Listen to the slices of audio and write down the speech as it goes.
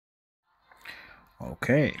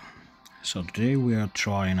Okay, so today we are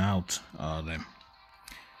trying out the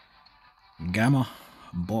Gamma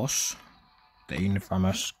boss, the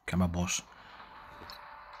infamous Gamma boss,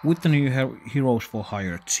 with the new Heroes for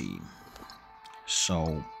Hire team.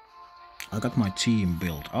 So I got my team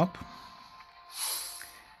built up,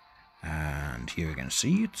 and here you can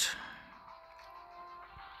see it.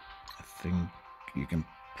 I think you can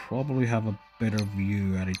probably have a better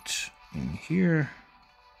view at it in here.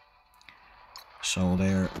 So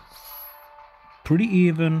they're pretty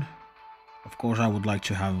even. Of course, I would like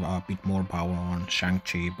to have a bit more power on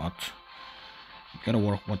Shang-Chi, but you gotta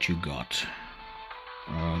work what you got.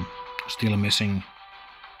 Still missing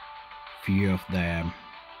few of the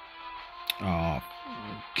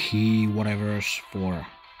key whatevers for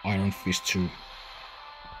Iron Fist to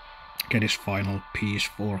get his final piece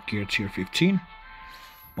for Gear Tier 15,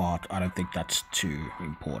 but I don't think that's too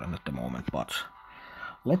important at the moment. But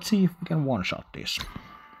let's see if we can one-shot this.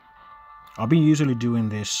 I've been usually doing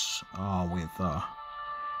this with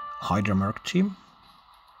Hydra Merc team,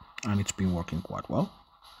 and it's been working quite well.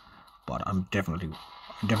 But I definitely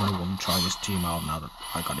want to try this team out now that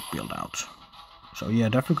I got it built out. So yeah,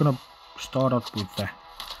 definitely gonna start out with the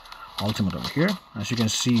ultimate over here. As you can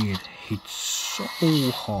see, it hits so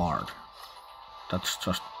hard. That's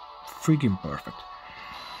just freaking perfect.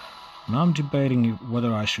 Now I'm debating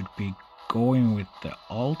whether I should be going with the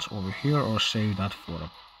ult over here or save that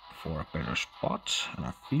for a better spot, and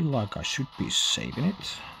I feel like I should be saving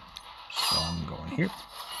it, so I'm going here.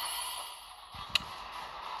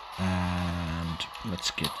 And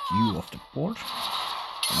let's get you off the board.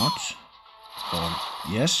 Or not. Or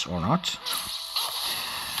yes or not.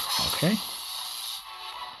 Okay.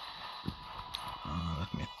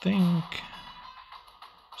 Let me think.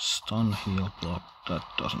 Stun heal block, that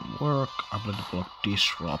doesn't work. Ability block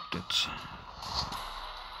disrupted.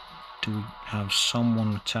 Do we have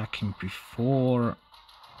someone attacking before?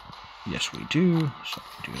 Yes, we do. So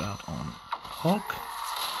we do that on Hulk.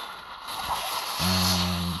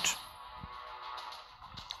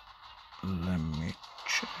 And let me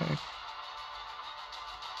check.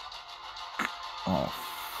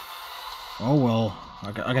 Oh well,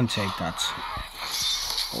 I can take that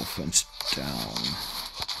offense down.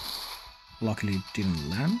 Luckily it didn't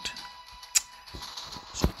land.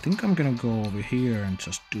 So I think I'm gonna go over here and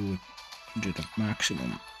just do the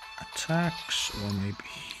maximum attacks, or maybe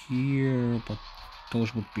here, but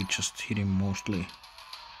those would be just hitting mostly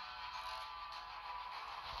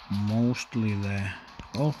the...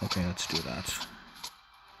 Oh, okay, let's do that.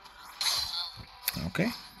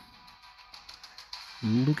 Okay.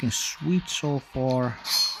 Looking sweet so far.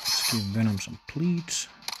 Let's give Venom some pleats.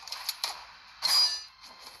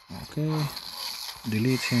 Okay.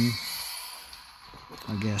 Delete him,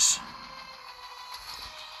 I guess.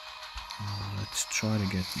 Let's try to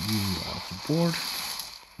get you off the board.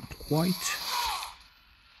 Not quite.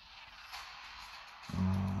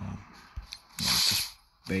 Just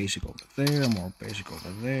basic over there, more basic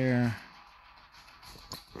over there.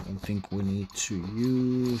 I don't think we need to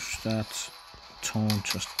use that taunt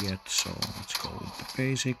just yet, so let's go with the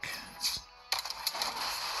basic.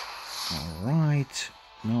 Alright,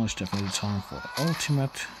 now it's definitely time for the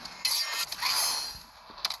ultimate.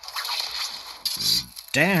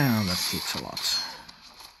 Damn, that hits a lot.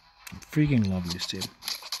 I freaking love this team.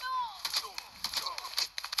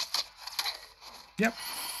 Yep.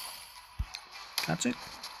 That's it.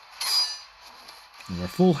 We're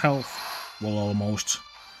full health. Well, almost.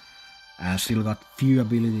 And still got few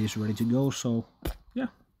abilities ready to go, so yeah,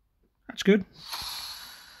 that's good.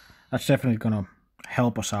 That's definitely gonna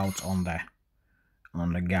help us out on the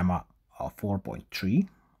Gamma 4.3.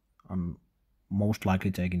 I'm most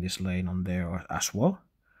likely taking this lane on there as well.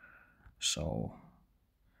 So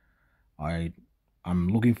I'm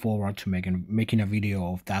looking forward to making a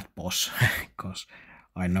video of that boss, because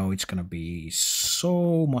I know it's gonna be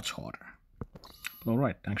so much harder. But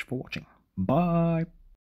alright, thanks for watching. Bye!